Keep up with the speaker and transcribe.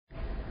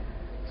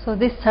So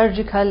this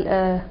surgical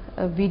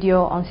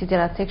video on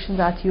caesarean section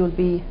that you'll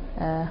be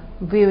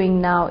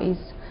viewing now is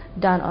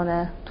done on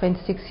a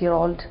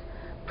 26-year-old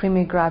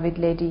premi-gravid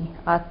lady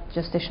at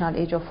gestational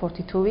age of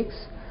 42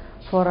 weeks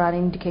for an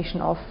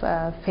indication of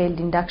failed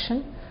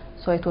induction.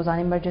 So it was an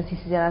emergency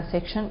caesarean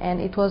section,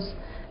 and it was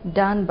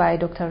done by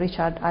Dr.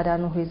 Richard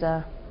Adanu, who is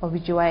a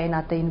OBGYN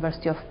at the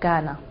University of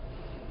Ghana.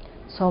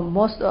 So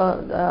almost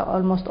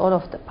all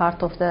of the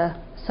part of the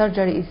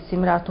surgery is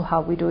similar to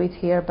how we do it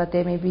here, but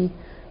there may be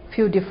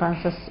few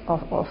differences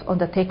on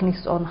the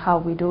techniques on how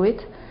we do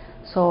it.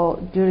 So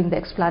during the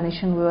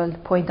explanation we will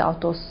point out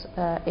those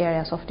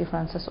areas of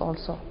differences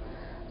also.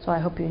 So I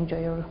hope you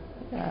enjoy your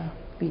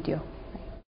video.